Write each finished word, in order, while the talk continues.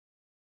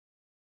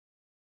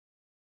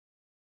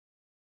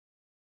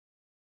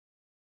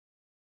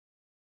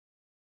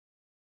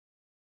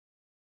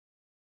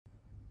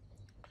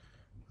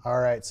All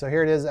right, so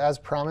here it is, as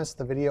promised,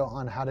 the video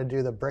on how to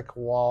do the brick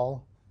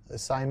wall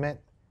assignment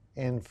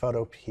in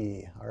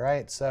photopea. All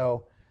right,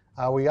 so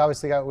we got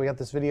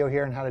this video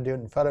here on how to do it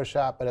in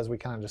Photoshop, but as we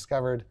kind of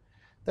discovered,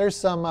 there's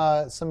some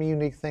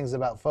unique things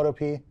about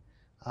photopea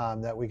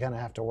that we kind of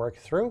have to work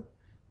through.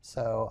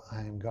 So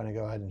I'm going to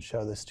go ahead and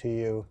show this to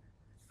you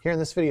here in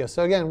this video.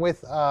 So again,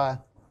 with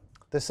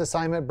this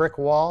assignment, brick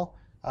wall,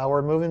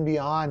 we're moving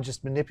beyond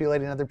just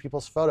manipulating other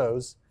people's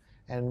photos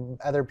and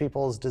other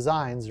people's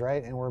designs,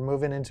 right? And we're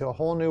moving into a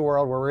whole new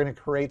world where we're going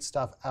to create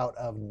stuff out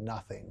of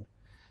nothing.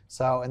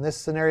 So in this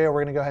scenario,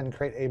 we're going to go ahead and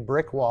create a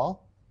brick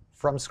wall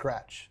from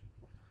scratch.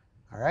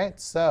 All right,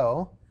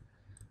 so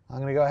I'm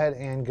going to go ahead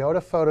and go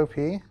to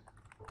photopea.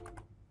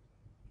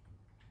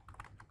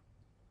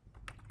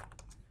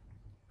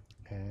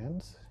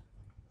 And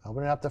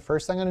open it up. The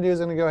first thing I'm going to do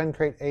is I'm going to go ahead and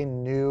create a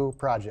new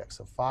project.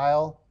 So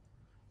File,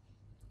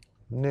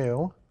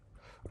 New.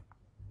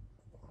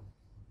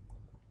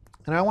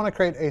 And I want to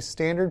create a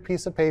standard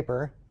piece of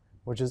paper,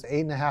 which is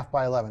 8.5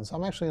 by 11. So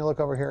I'm actually going to look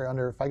over here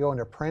under, if I go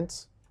into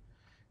Print,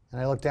 and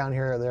I look down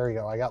here, there we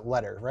go, I got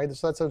letter, right?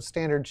 So that's a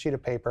standard sheet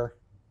of paper,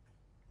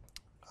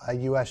 a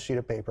US sheet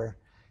of paper,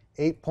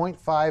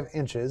 8.5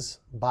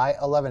 inches by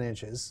 11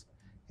 inches,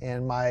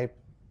 and my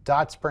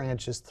dots per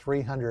inch is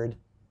 300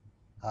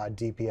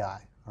 DPI.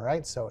 All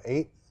right, so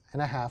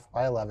 8.5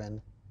 by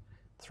 11,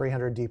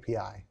 300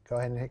 DPI. Go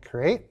ahead and hit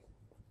Create.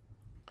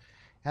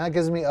 And that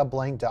gives me a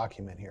blank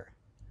document here.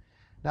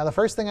 Now the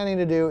first thing I need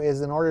to do is,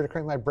 in order to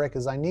create my brick,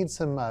 is I need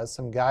some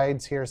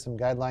guides here, some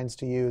guidelines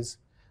to use.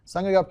 So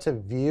I'm going to go up to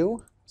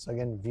View. So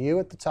again, View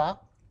at the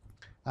top.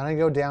 I'm going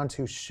to go down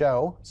to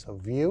Show. So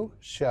View,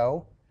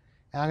 Show.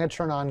 And I'm going to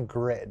turn on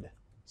Grid.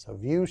 So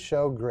View,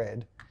 Show, Grid.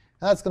 And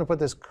that's going to put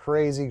this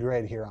crazy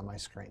grid here on my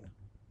screen.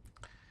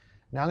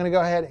 Now I'm going to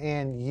go ahead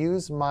and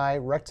use my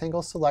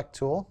rectangle select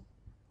tool.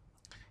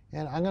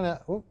 And I'm going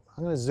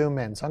to zoom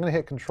in. So I'm going to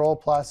hit Control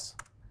plus,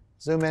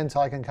 zoom in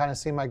until I can kind of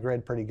see my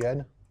grid pretty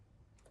good.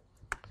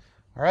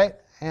 All right,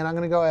 and I'm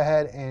going to go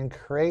ahead and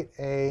create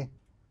a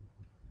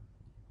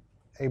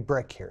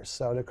brick here.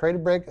 So to create a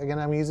brick, again,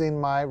 I'm using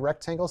my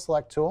rectangle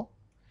select tool.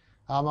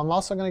 I'm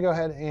also going to go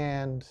ahead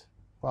and,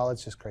 well,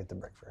 let's just create the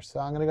brick first. So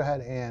I'm going to go ahead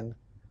and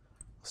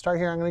start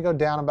here. I'm going to go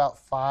down about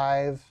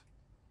 5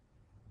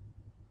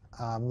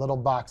 little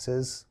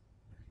boxes,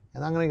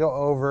 and I'm going to go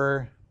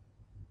over,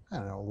 I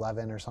don't know,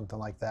 11 or something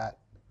like that.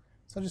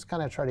 So just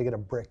kind of try to get a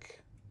brick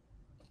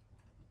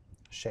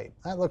shape.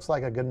 That looks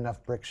like a good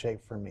enough brick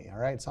shape for me. All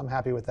right, so I'm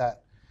happy with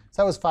that.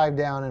 So that was 5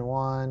 down, and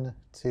 1,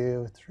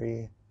 2,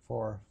 3,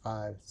 4,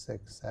 5,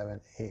 6,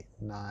 7, 8,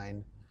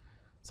 9.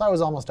 So I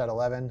was almost at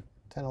 11,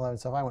 10, 11.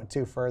 So if I went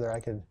 2 further, I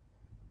could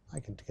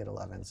get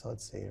 11. So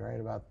let's see, right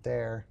about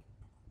there.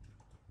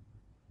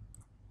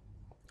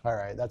 All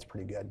right, that's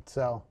pretty good.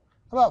 So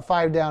about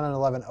 5 down and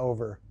 11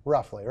 over,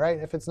 roughly, right?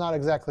 If it's not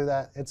exactly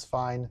that, it's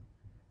fine.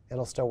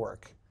 It'll still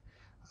work.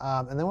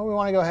 And then what we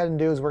want to go ahead and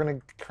do is we're going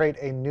to create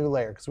a new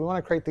layer, because we want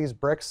to create these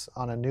bricks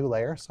on a new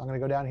layer. So I'm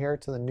going to go down here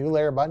to the New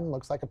Layer button.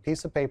 Looks like a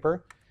piece of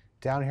paper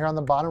down here on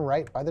the bottom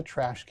right by the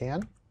trash can.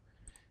 And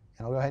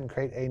I'll go ahead and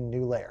create a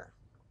new layer.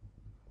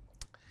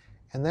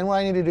 And then what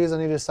I need to do is I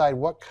need to decide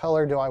what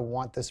color do I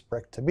want this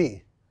brick to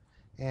be.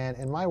 And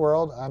in my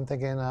world, I'm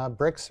thinking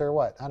bricks are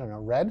what? I don't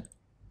know, red?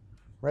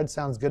 Red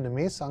sounds good to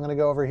me. So I'm going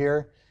to go over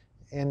here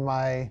in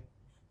my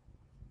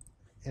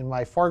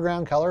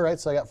foreground color, right?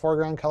 So I got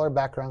foreground color,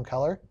 background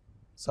color.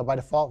 So by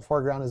default,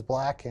 foreground is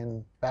black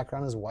and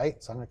background is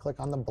white. So I'm going to click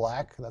on the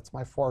black. That's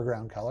my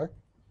foreground color.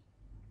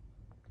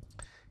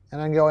 And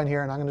I can go in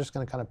here and I'm just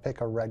going to kind of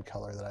pick a red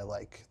color that I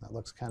like. That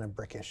looks kind of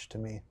brickish to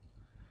me.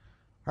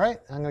 All right,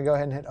 I'm going to go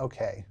ahead and hit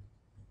OK.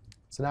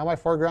 So now my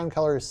foreground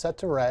color is set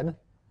to red.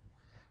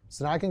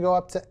 So now I can go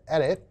up to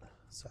Edit.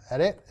 So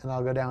Edit, and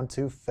I'll go down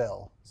to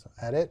Fill. So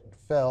Edit,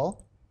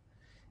 Fill.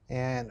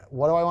 And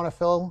what do I want to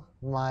fill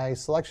my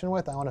selection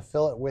with? I want to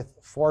fill it with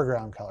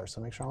foreground color. So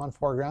make sure I'm on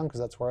foreground, because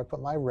that's where I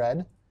put my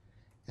red.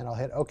 And I'll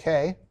hit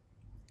OK.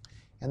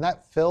 And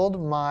that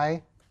filled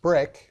my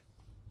brick,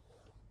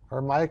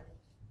 or my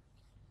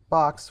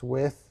box,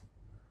 with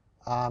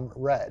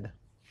red.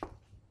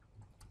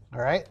 All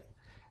right.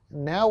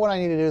 Now what I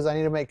need to do is I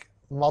need to make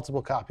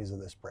multiple copies of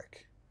this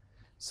brick.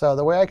 So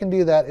the way I can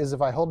do that is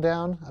if I hold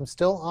down, I'm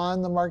still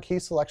on the Marquee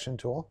Selection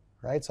tool,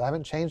 right? So I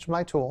haven't changed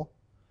my tool.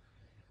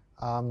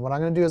 What I'm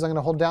going to do is I'm going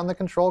to hold down the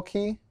Control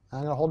key. I'm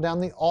going to hold down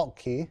the Alt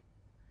key.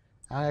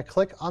 I'm going to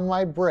click on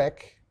my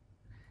brick,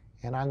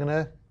 and I'm going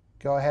to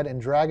go ahead and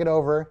drag it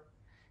over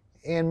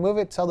and move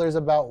it till there's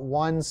about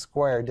 1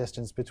 square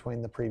distance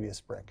between the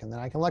previous brick. And then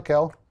I can let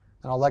go,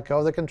 and I'll let go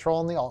of the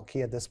Control and the Alt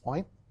key at this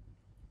point.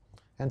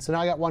 And so now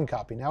I got 1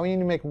 copy. Now we need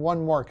to make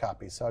 1 more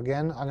copy. So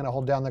again, I'm going to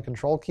hold down the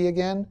Control key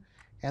again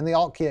and the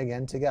Alt key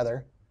again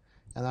together.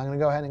 And I'm going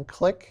to go ahead and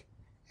click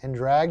and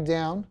drag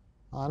down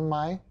on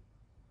my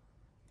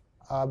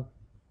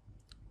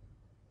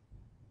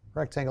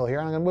rectangle here.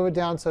 And I'm going to move it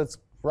down so it's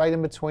right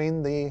in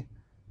between the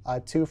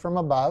 2 from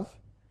above.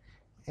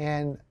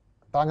 And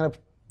I'm going to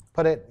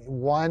put it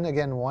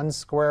 1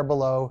 square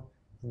below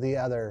the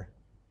other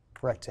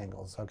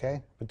rectangles,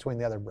 okay, between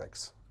the other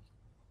bricks.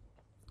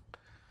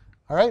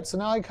 All right, so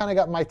now I kind of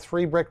got my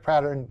 3-brick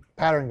pattern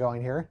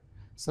going here.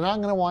 So now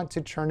I'm going to want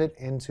to turn it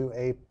into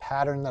a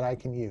pattern that I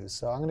can use.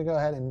 So I'm going to go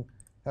ahead and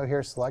go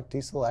here, select,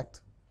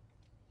 deselect.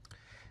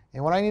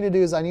 And what I need to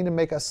do is I need to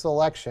make a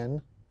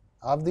selection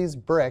of these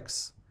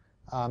bricks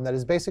that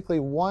is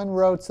basically 1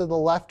 row to the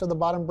left of the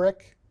bottom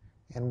brick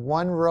and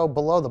 1 row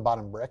below the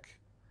bottom brick,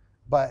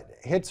 but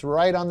hits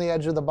right on the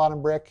edge of the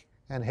bottom brick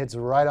and hits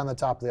right on the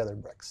top of the other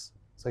bricks.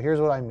 So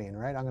here's what I mean,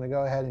 right? I'm going to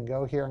go ahead and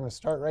go here. I'm going to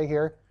start right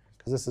here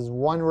because this is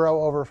 1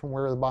 row over from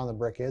where the bottom of the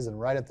brick is and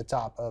right at the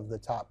top of the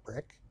top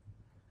brick.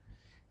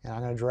 And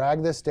I'm going to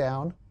drag this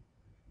down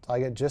until I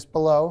get just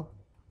below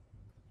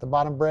the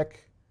bottom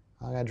brick.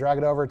 I'm going to drag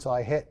it over until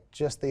I hit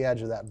just the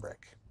edge of that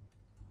brick.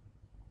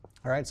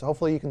 All right, so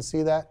hopefully you can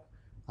see that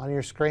on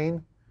your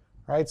screen.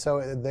 All right, so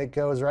it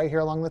goes right here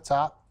along the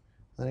top,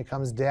 then it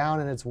comes down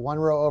and it's 1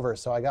 row over.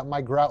 So I got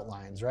my grout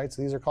lines, right?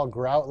 So these are called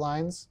grout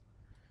lines,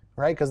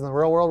 right? Because in the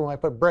real world, when I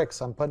put bricks,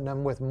 I'm putting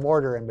them with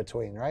mortar in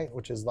between, right?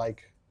 Which is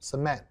like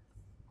cement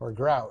or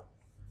grout,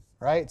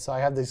 right? So I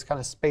have these kind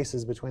of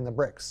spaces between the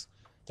bricks.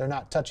 They're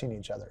not touching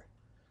each other.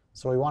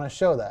 So we want to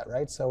show that,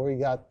 right? So we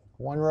got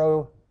 1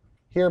 row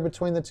here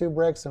between the 2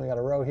 bricks, and we got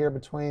a row here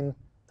between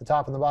the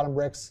top and the bottom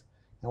bricks.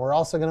 And we're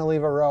also going to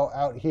leave a row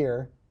out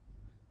here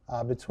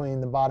between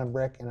the bottom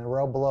brick and a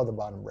row below the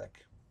bottom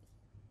brick.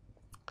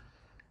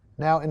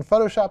 Now in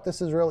Photoshop,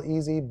 this is real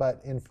easy, but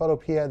in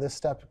Photopea, this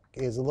step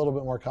is a little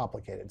bit more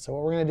complicated. So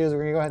what we're going to do is we're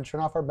going to go ahead and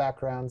turn off our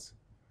backgrounds.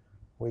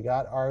 We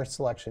got our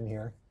selection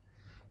here.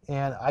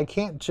 And I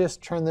can't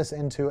just turn this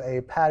into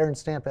a pattern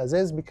stamp as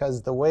is,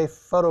 because the way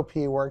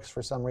Photopea works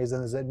for some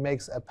reason is it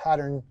makes a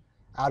pattern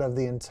out of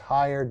the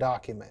entire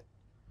document.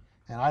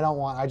 And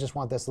I just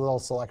want this little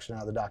selection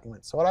out of the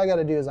document. So what I got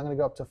to do is I'm going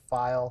to go up to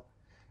File,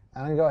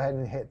 and I'm going to go ahead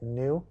and hit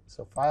New.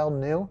 So File,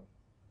 New.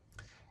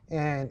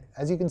 And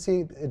as you can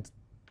see, it's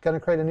going to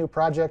create a new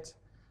project,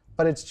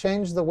 but it's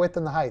changed the width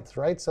and the height,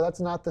 right? So that's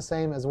not the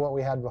same as what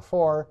we had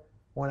before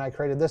when I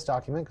created this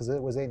document, because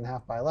it was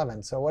 8.5 by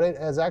 11. So what it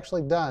has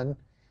actually done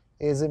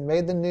is it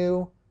made the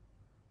new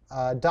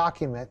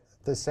document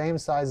the same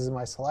size as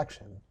my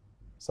selection.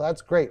 So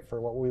that's great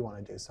for what we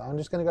want to do. So I'm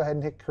just going to go ahead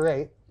and hit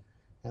Create,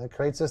 and it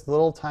creates this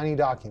little tiny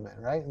document,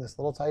 right? And this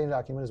little tiny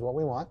document is what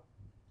we want.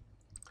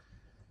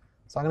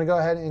 So I'm going to go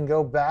ahead and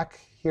go back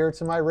here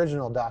to my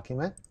original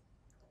document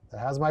that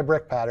has my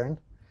brick pattern,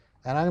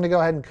 and I'm going to go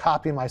ahead and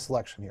copy my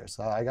selection here.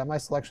 So I got my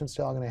selection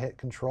still. I'm going to hit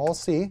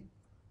Control-C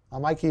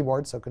on my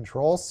keyboard. So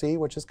Control-C,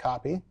 which is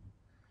copy.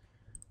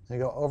 I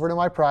go over to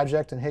my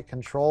project and hit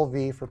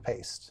Control-V for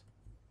paste.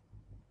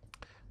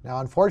 Now,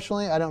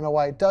 unfortunately, I don't know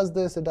why it does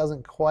this. It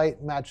doesn't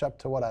quite match up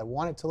to what I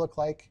want it to look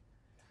like,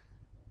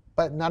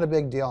 but not a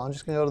big deal. I'm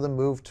just going to go to the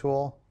Move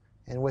tool,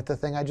 and with the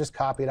thing I just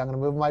copied, I'm going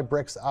to move my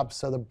bricks up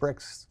so the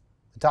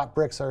top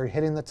bricks are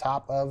hitting the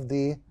top of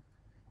the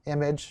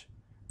image,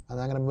 and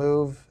I'm going to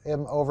move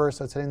them over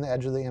so it's hitting the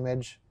edge of the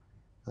image,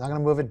 and I'm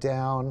going to move it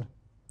down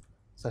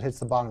so it hits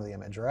the bottom of the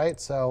image, right?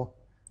 So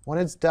when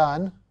it's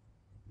done,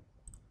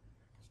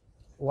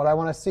 what I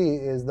want to see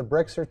is the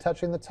bricks are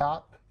touching the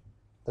top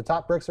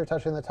bricks are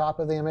touching the top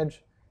of the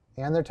image,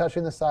 and they're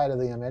touching the side of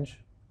the image,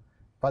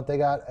 but they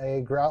got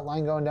a grout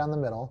line going down the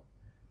middle,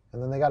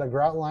 and then they got a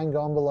grout line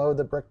going below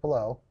the brick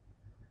below,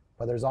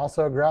 but there's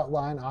also a grout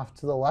line off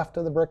to the left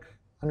of the brick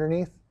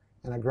underneath,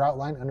 and a grout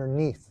line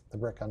underneath the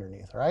brick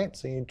underneath, all right?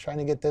 So you're trying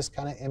to get this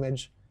kind of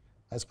image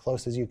as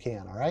close as you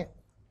can, all right?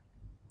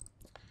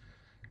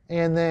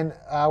 And then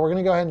we're going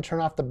to go ahead and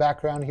turn off the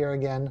background here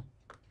again,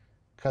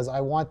 because I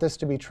want this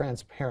to be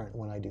transparent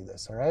when I do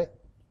this, all right?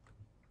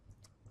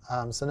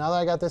 So now that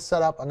I got this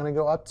set up, I'm going to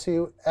go up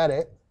to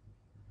Edit,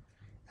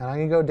 and I'm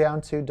going to go down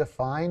to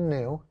Define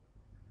New,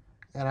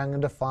 and I'm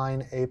going to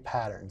define a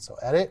pattern. So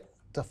Edit,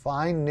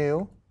 Define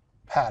New,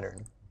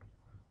 Pattern.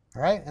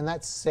 All right, and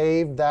that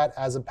saved that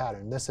as a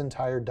pattern, this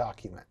entire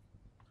document.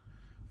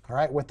 All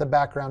right, with the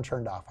background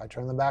turned off. I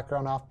turned the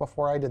background off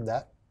before I did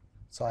that,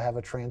 so I have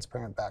a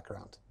transparent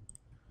background.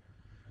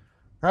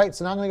 All right,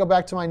 so now I'm going to go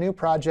back to my new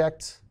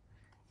project,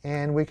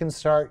 and we can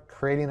start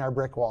creating our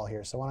brick wall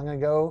here. So what I'm going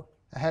to go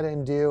ahead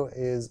and do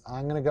is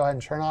I'm going to go ahead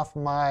and turn off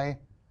my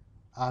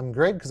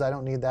grid, because I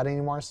don't need that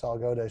anymore. So I'll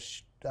go to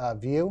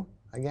View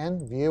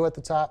again, View at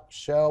the top,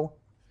 Show,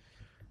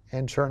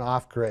 and turn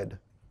off Grid.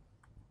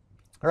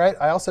 All right,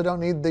 I also don't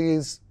need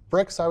these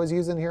bricks I was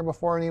using here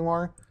before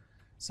anymore.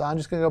 So I'm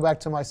just going to go back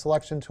to my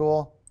Selection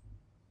tool,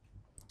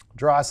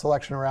 draw a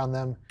selection around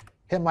them,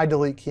 hit my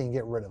Delete key, and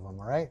get rid of them,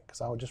 all right?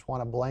 Because I would just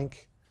want a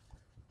blank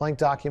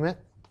document.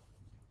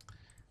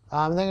 Then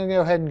I'm going to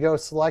go ahead and go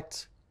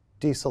Select,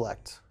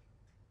 Deselect.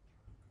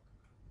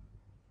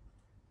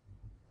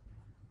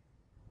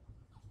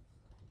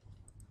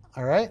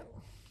 All right,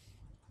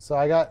 so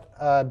I got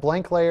a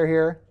blank layer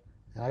here,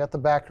 and I got the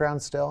background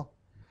still.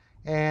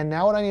 And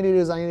now what I need to do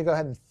is I need to go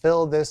ahead and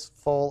fill this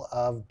full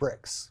of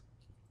bricks.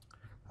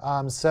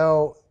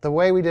 So the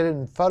way we did it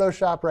in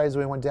Photoshop, right, is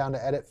we went down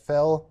to Edit,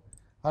 Fill.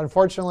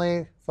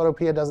 Unfortunately,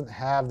 Photopea doesn't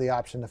have the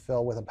option to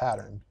fill with a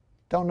pattern.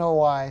 Don't know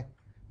why,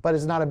 but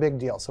it's not a big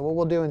deal. So what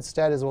we'll do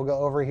instead is we'll go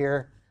over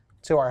here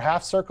to our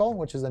half circle,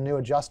 which is a new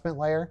adjustment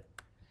layer.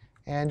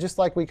 And just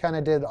like we kind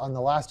of did on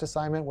the last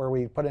assignment where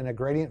we put in a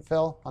gradient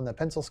fill on the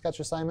pencil sketch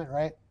assignment,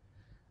 right?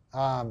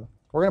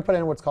 We're going to put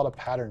in what's called a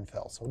pattern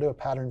fill. So we'll do a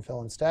pattern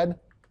fill instead.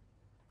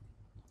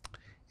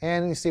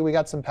 And you see we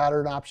got some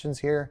pattern options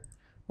here.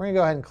 We're going to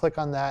go ahead and click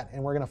on that,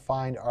 and we're going to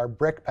find our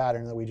brick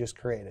pattern that we just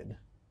created.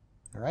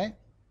 All right?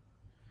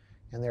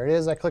 And there it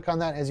is. I click on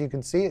that. As you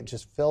can see, it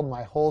just filled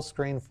my whole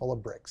screen full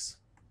of bricks.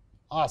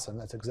 Awesome.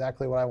 That's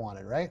exactly what I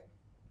wanted, right?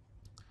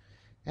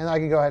 And I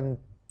can go ahead and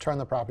turn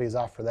the properties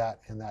off for that,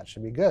 and that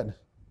should be good.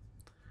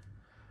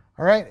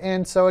 All right,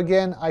 and so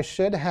again, I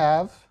should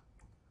have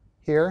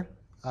here,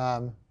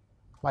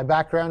 my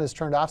background is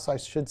turned off, so I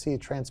should see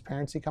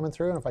transparency coming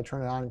through, and if I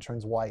turn it on, it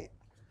turns white.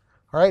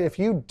 All right, if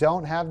you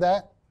don't have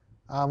that,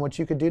 what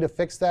you could do to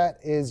fix that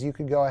is you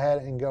could go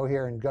ahead and go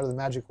here and go to the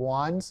magic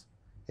wands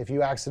if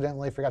you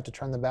accidentally forgot to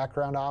turn the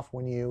background off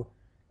when you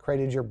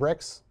created your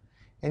bricks.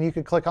 And you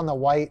could click on the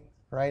white,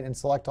 right, and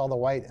select all the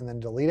white and then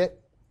delete it.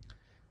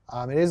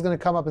 It is going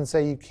to come up and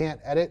say you can't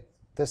edit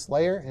this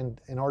layer,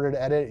 and in order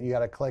to edit it, you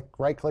got to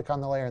right-click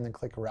on the layer and then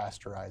click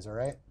rasterize, all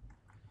right?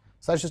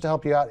 So that's just to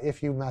help you out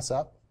if you mess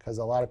up, because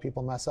a lot of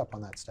people mess up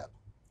on that step.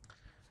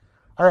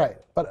 All right,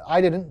 but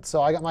I didn't,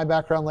 so I got my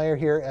background layer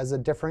here as a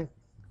different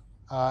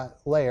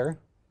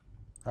layer,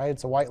 right?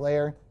 It's a white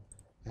layer,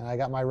 and I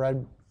got my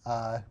red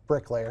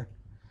brick layer.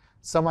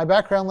 So my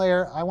background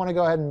layer, I want to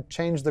go ahead and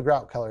change the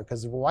grout color,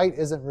 because white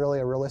isn't really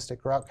a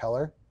realistic grout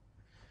color.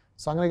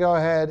 So I'm going to go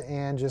ahead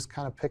and just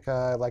kind of pick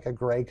like a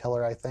gray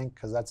color, I think,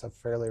 because that's a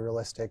fairly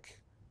realistic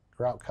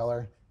grout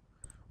color.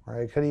 Or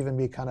it could even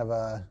be kind of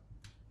a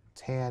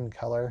tan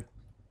color.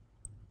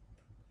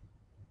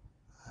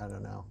 I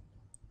don't know.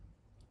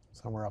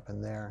 Somewhere up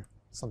in there,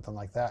 something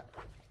like that.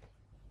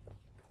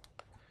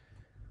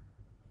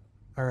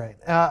 All right,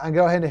 I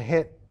go ahead and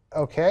hit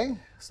OK.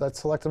 So that's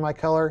selected my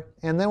color.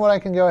 And then what I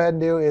can go ahead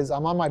and do is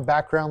I'm on my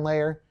background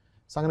layer.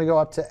 So I'm going to go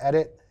up to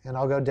Edit, and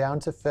I'll go down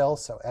to Fill.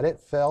 So Edit,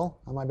 Fill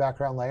on my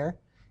background layer.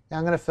 And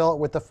I'm going to fill it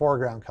with the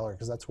foreground color,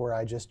 because that's where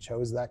I just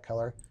chose that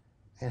color,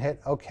 and hit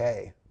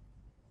OK.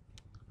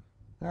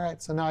 All right,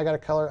 so now I got a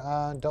color.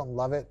 Don't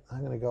love it.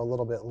 I'm going to go a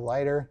little bit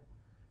lighter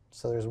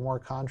so there's more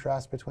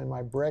contrast between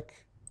my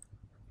brick.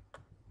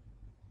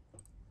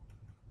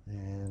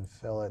 And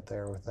fill it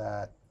there with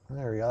that.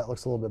 There we go. That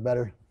looks a little bit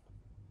better.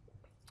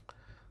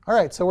 All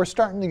right, so we're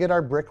starting to get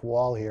our brick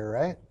wall here,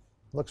 right?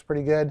 Looks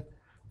pretty good.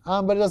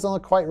 But it doesn't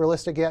look quite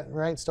realistic yet,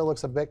 right? Still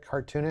looks a bit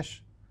cartoonish.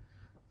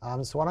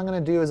 So what I'm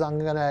going to do is I'm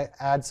going to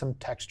add some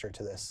texture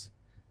to this.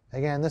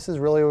 Again, this is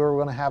really where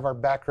we're going to have our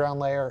background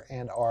layer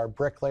and our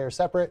brick layer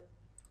separate.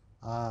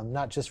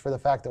 Not just for the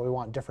fact that we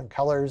want different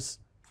colors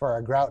for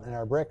our grout and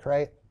our brick,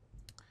 right?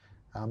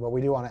 But we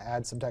do want to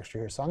add some texture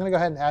here. So I'm going to go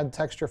ahead and add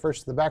texture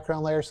first to the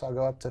background layer. So I'll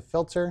go up to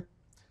Filter,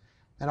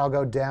 and I'll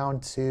go down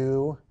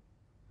to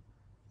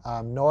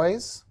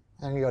Noise,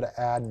 and I'm going to go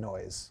to Add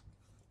Noise.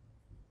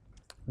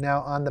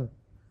 Now on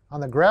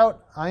the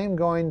grout, I am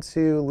going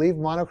to leave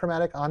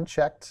monochromatic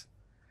unchecked.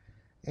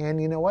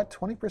 And you know what?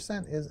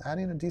 20% is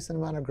adding a decent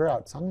amount of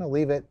grout. So I'm going to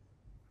leave it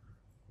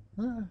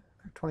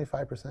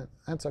 25%.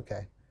 That's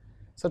OK.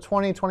 So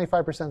 20,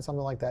 25%, something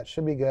like that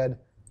should be good. I'm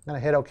going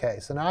to hit OK.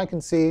 So now I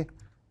can see,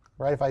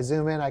 right, if I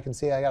zoom in, I can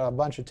see I got a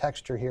bunch of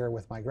texture here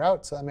with my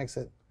grout. So that makes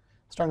it,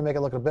 starting to make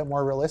it look a bit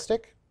more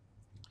realistic.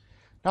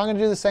 Now I'm going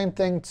to do the same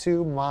thing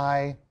to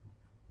my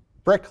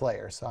brick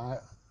layer.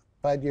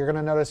 But you're going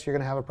to notice you're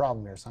going to have a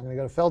problem here. So I'm going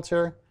to go to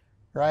Filter,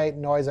 right,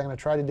 Noise. I'm going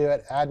to try to do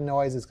it. Add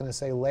Noise. It's going to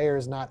say Layer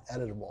is not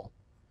editable.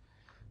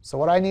 So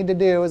what I need to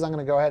do is I'm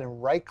going to go ahead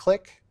and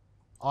right-click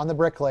on the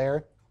brick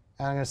layer,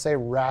 and I'm going to say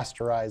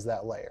Rasterize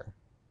that layer.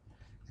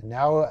 And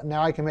now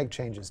I can make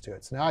changes to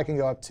it. So now I can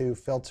go up to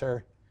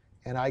Filter,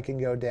 and I can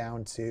go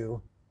down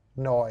to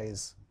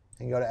Noise,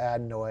 and go to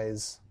Add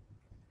Noise,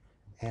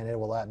 and it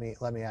will let me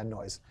add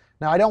noise.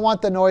 Now I don't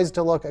want the noise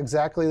to look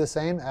exactly the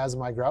same as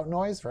my grout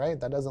noise, right?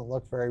 That doesn't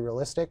look very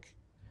realistic,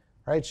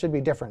 right? It should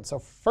be different. So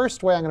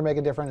first way I'm going to make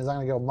it different is I'm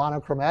going to go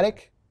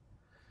monochromatic,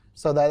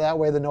 so that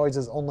way the noise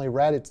is only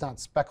red. It's not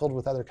speckled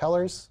with other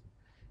colors.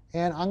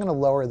 And I'm going to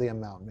lower the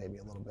amount maybe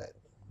a little bit,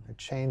 or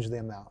change the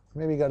amount.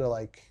 Maybe go to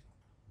like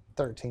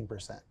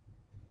 13%,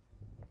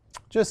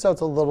 just so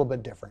it's a little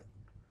bit different.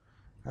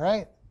 All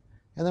right?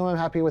 And then when I'm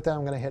happy with that,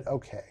 I'm going to hit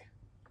OK.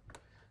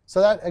 So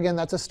that, again,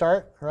 that's a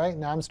start, right?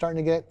 Now I'm starting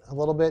to get a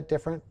little bit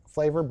different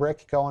flavor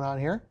brick going on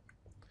here.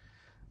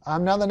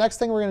 Now the next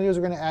thing we're going to do is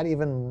we're going to add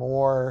even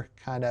more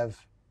kind of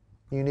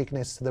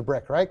uniqueness to the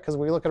brick, right? Because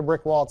when we look at a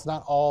brick wall, it's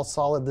not all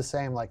solid the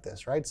same like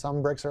this, right?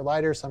 Some bricks are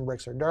lighter, some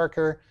bricks are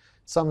darker,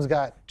 some's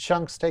got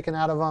chunks taken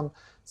out of them,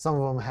 some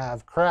of them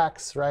have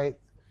cracks, right?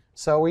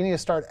 So we need to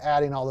start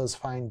adding all those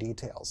fine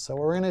details. So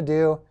what we're going to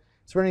do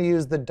is we're going to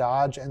use the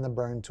Dodge and the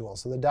Burn tool.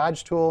 So the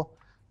Dodge tool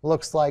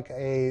looks like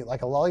a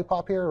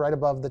lollipop here right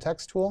above the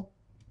text tool.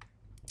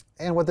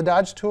 And what the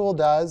Dodge tool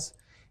does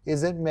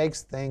is it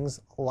makes things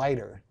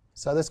lighter.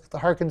 So this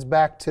harkens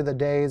back to the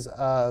days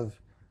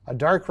of a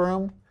dark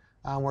room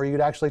where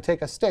you'd actually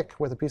take a stick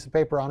with a piece of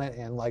paper on it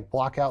and like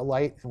block out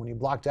light. And when you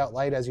blocked out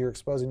light as you're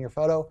exposing your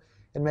photo,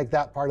 it'd make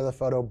that part of the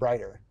photo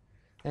brighter.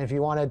 And if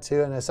you wanted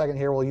to, in a second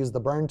here, we'll use the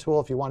burn tool.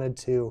 If you wanted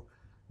to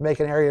make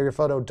an area of your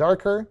photo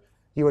darker,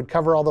 you would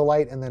cover all the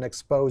light and then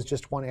expose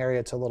just one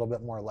area to a little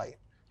bit more light.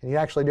 And you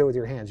actually do it with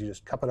your hands. You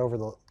just cup it over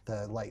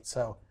the light.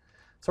 So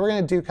we're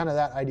going to do kind of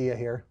that idea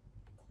here.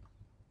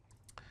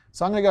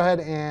 So I'm going to go ahead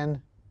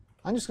and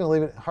I'm just going to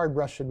leave it. Hard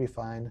brush should be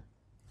fine.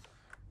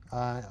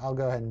 I'll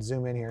go ahead and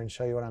zoom in here and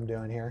show you what I'm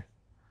doing here.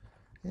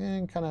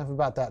 And kind of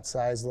about that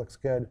size looks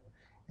good.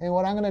 And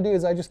what I'm going to do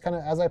is I just kind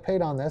of, as I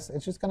paint on this,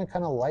 it's just going to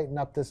kind of lighten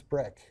up this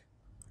brick.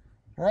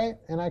 All right,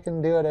 and I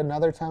can do it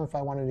another time if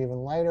I want it even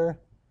lighter.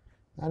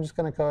 I'm just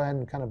going to go ahead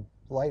and kind of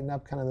lighten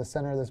up kind of the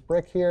center of this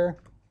brick here.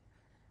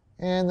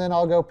 And then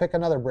I'll go pick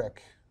another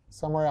brick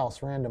somewhere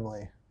else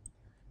randomly.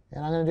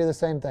 And I'm going to do the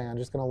same thing. I'm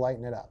just going to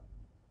lighten it up.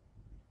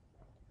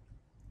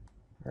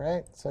 All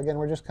right, so again,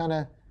 we're just kind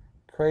of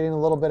creating a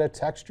little bit of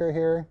texture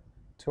here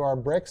to our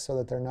bricks so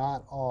that they're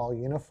not all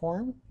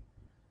uniform.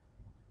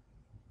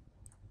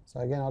 So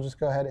again, I'll just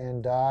go ahead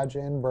and dodge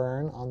and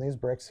burn on these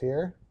bricks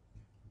here.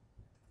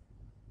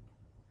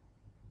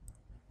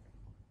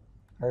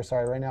 Or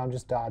sorry, right now I'm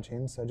just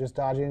dodging. So just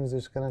dodging is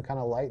just going to kind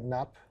of lighten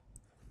up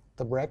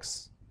the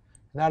bricks.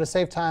 Now to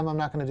save time, I'm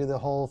not going to do the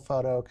whole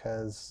photo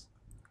because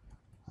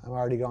I'm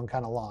already going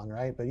kind of long,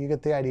 right? But you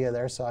get the idea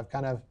there. So I've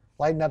kind of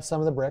lightened up some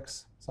of the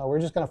bricks. So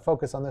we're just going to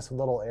focus on this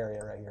little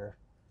area right here.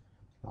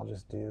 I'll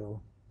just do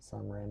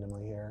some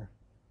randomly here.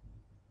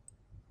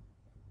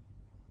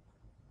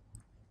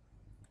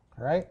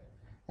 All right.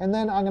 And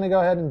then I'm going to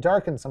go ahead and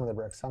darken some of the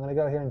bricks. So I'm going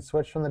to go here and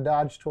switch from the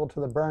dodge tool to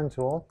the burn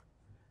tool.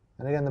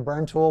 And again, the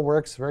burn tool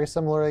works very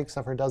similarly,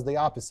 except for it does the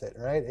opposite,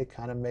 right? It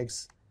kind of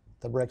makes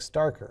the bricks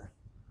darker.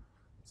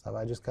 So if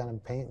I just kind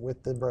of paint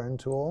with the burn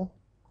tool,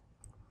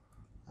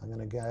 I'm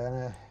going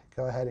to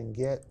go ahead and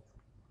get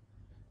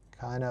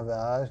kind of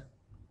a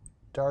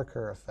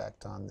darker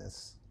effect on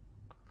this.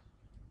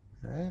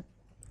 All right.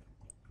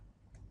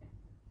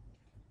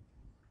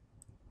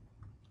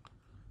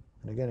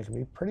 And again, it can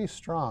be pretty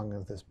strong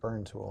with this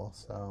burn tool.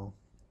 So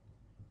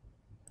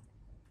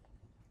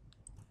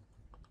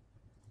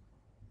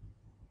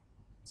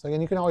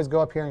again, you can always go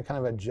up here and kind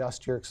of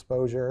adjust your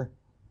exposure.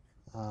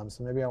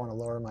 So maybe I want to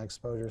lower my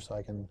exposure so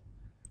I can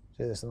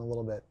do this in a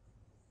little bit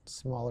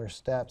smaller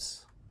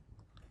steps.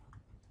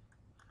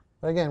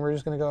 But again, we're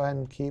just going to go ahead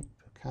and keep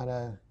kind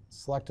of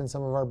selecting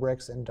some of our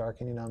bricks and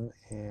darkening them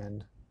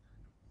and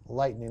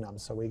lightening them.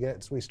 So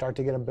we start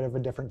to get a bit of a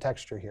different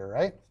texture here,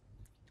 right?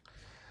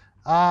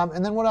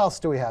 And then what else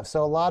do we have?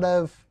 So a lot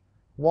of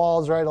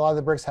walls, right? A lot of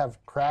the bricks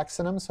have cracks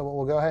in them. So what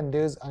we'll go ahead and do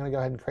is I'm going to go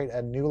ahead and create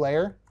a new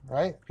layer,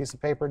 right? Piece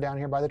of paper down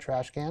here by the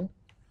trash can.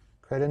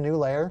 Create a new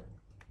layer.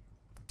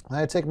 I'm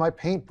going to take my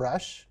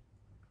paintbrush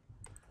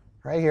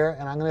right here,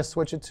 and I'm going to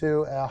switch it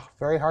to a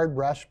very hard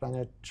brush, but I'm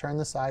going to turn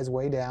the size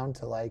way down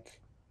to like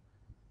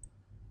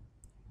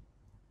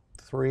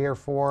 3 or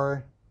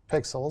 4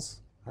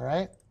 pixels, all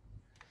right?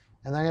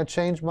 And then I'm going to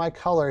change my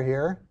color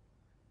here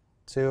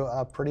to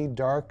a pretty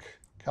dark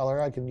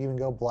color. I could even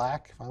go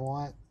black if I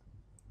want.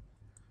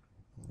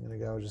 I'm going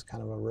to go just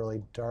kind of a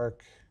really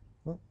dark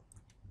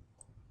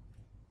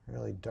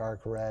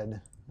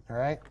red, all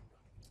right?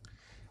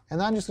 And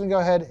then I'm just going to go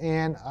ahead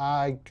and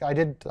I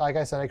did, like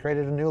I said, I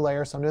created a new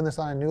layer. So I'm doing this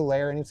on a new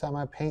layer. Anytime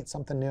I paint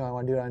something new, I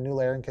want to do it on a new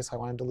layer in case I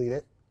want to delete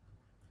it.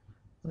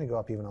 Let me go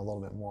up even a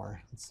little bit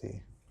more. Let's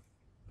see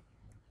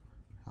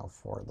how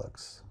forward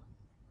looks.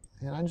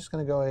 And I'm just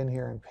going to go in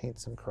here and paint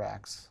some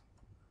cracks.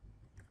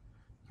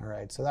 All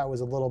right, so that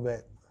was a little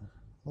bit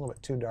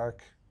too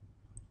dark.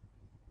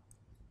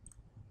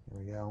 There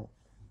we go.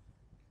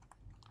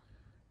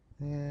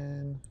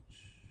 And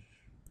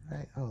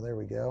right, oh, there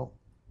we go.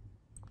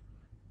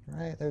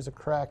 Right, there's a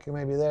crack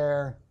maybe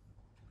there.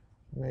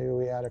 Maybe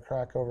we add a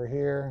crack over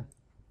here.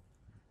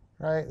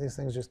 Right, these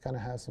things just kind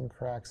of have some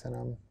cracks in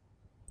them.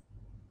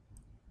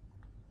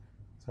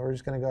 So we're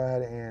just going to go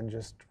ahead and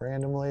just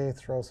randomly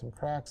throw some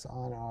cracks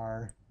on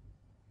our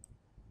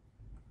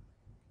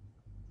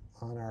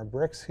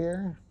bricks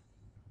here.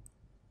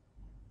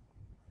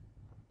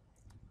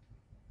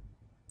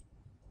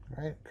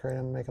 Right, create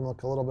them, make them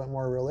look a little bit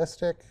more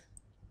realistic.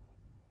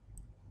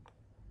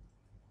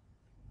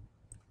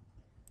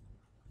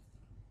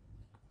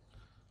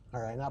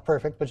 All right, not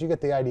perfect, but you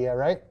get the idea,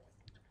 right?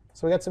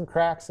 So we got some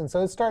cracks, and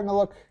so it's starting to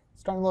look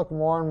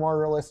more and more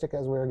realistic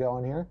as we're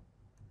going here.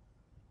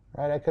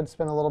 Right, I could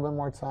spend a little bit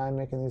more time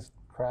making these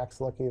cracks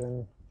look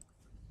even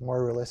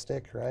more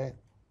realistic, right?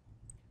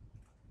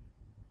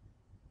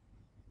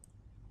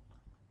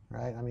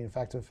 Right, I mean, in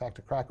fact,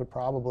 a crack would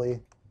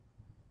probably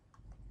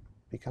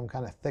become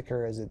kind of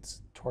thicker as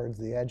it's towards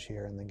the edge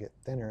here and then get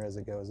thinner as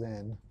it goes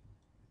in.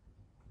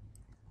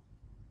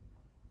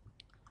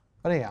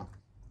 But anyhow,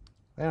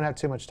 we don't have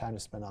too much time to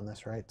spend on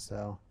this, right?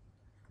 So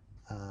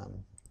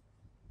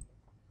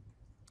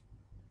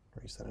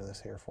recenter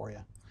this here for you.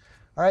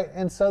 All right,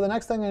 and so the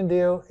next thing I'm going to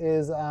do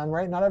is,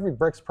 right, not every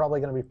brick's probably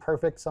going to be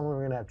perfect. Some of them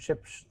are going to have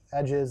chipped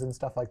edges and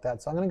stuff like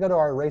that. So I'm going to go to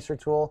our eraser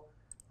tool.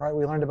 All right,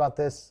 we learned about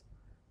this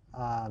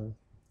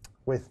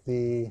with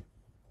the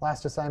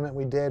last assignment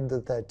we did,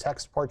 the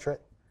text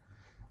portrait.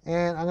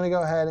 And I'm going to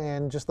go ahead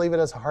and just leave it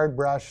as a hard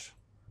brush,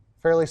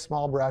 fairly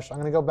small brush. I'm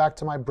going to go back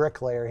to my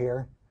brick layer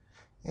here.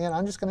 And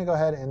I'm just going to go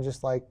ahead and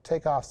just like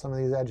take off some of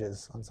these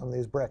edges on some of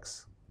these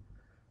bricks.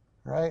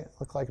 All right?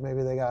 Look like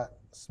maybe they got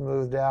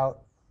smoothed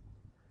out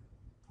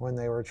when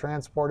they were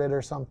transported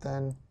or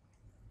something.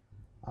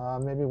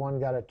 Maybe one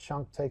got a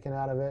chunk taken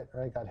out of it,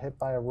 right? Got hit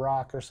by a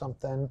rock or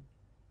something.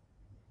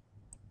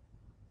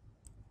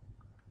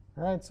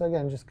 All right, so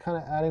again, just kind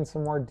of adding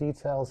some more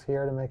details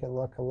here to make it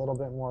look a little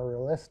bit more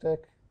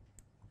realistic.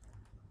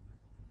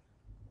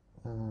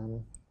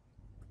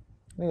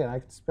 Again, I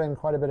could spend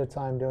quite a bit of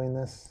time doing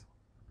this.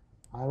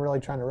 I'm really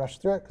trying to rush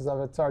through it because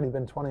it's already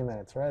been 20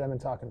 minutes, right? I've been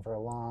talking for a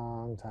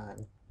long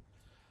time.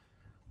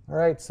 All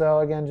right, so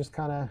again, just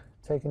kind of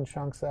taking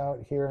chunks out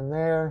here and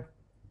there.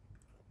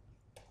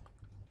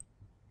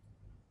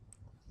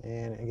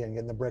 And again,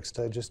 getting the bricks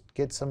to just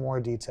get some more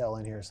detail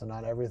in here so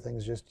not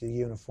everything's just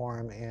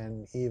uniform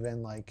and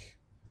even like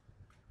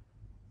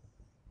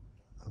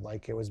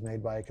it was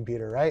made by a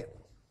computer, right?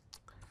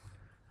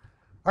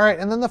 All right,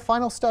 and then the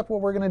final step, what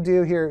we're going to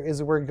do here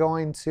is we're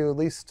going to, at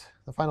least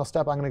the final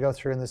step I'm going to go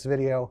through in this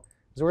video,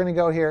 is we're going to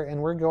go here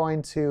and we're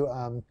going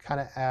to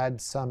kind of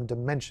add some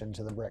dimension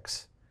to the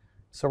bricks.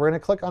 So we're going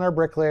to click on our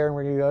brick layer and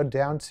we're going to go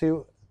down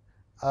to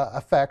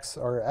effects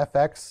or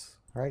FX,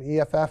 right,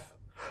 EFF,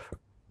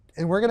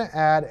 and we're going to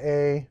add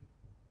a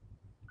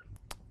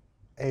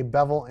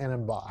bevel and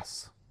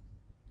emboss.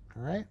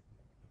 All right.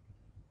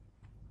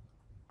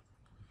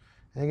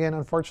 And again,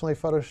 unfortunately,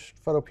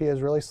 photopea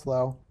is really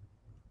slow.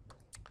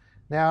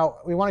 Now,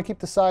 we want to keep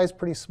the size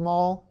pretty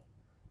small.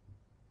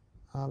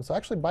 So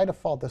actually, by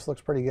default, this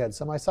looks pretty good.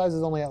 So my size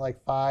is only at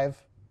like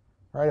 5.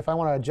 Right? If I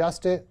want to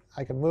adjust it,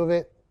 I can move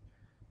it.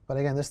 But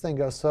again, this thing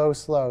goes so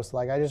slow. So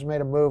like I just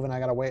made a move, and I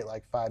got to wait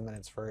like 5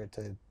 minutes for it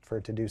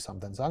to do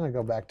something. So I'm going to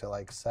go back to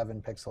like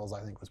 7 pixels.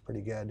 I think was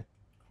pretty good.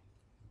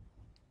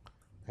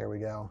 There we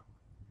go.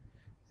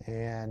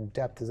 And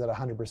depth is at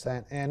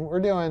 100%. And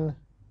we're doing,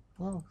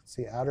 well, let's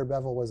see, outer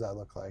bevel. What does that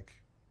look like?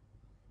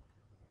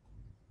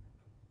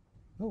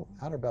 Oh,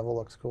 outer bevel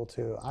looks cool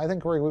too. I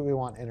think we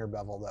want inner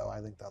bevel though. I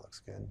think that looks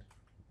good.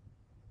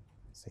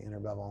 Let's see, inner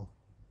bevel.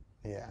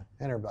 Yeah,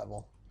 inner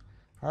bevel.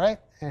 All right,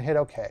 and hit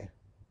OK.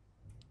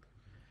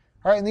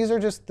 All right, and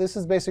this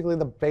is basically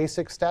the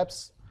basic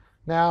steps.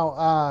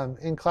 Now,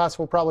 in class,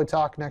 we'll probably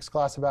talk next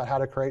class about how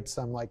to create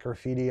some like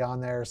graffiti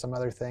on there, some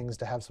other things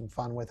to have some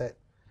fun with it.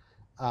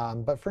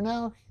 But for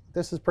now,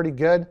 this is pretty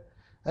good.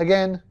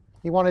 Again,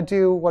 you want to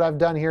do what I've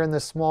done here in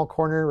this small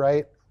corner,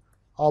 right?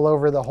 All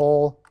over the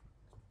whole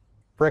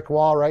brick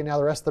wall. Right now,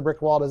 the rest of the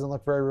brick wall doesn't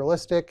look very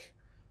realistic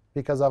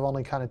because I've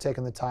only kind of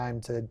taken the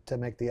time to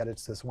make the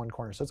edits to this one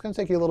corner. So it's going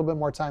to take you a little bit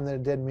more time than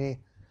it did me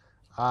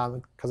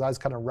because I was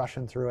kind of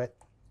rushing through it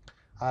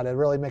to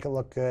really make it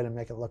look good and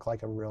make it look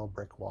like a real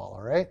brick wall.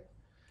 All right.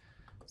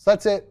 So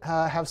that's it.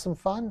 Have some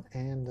fun,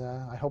 and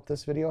I hope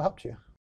this video helped you.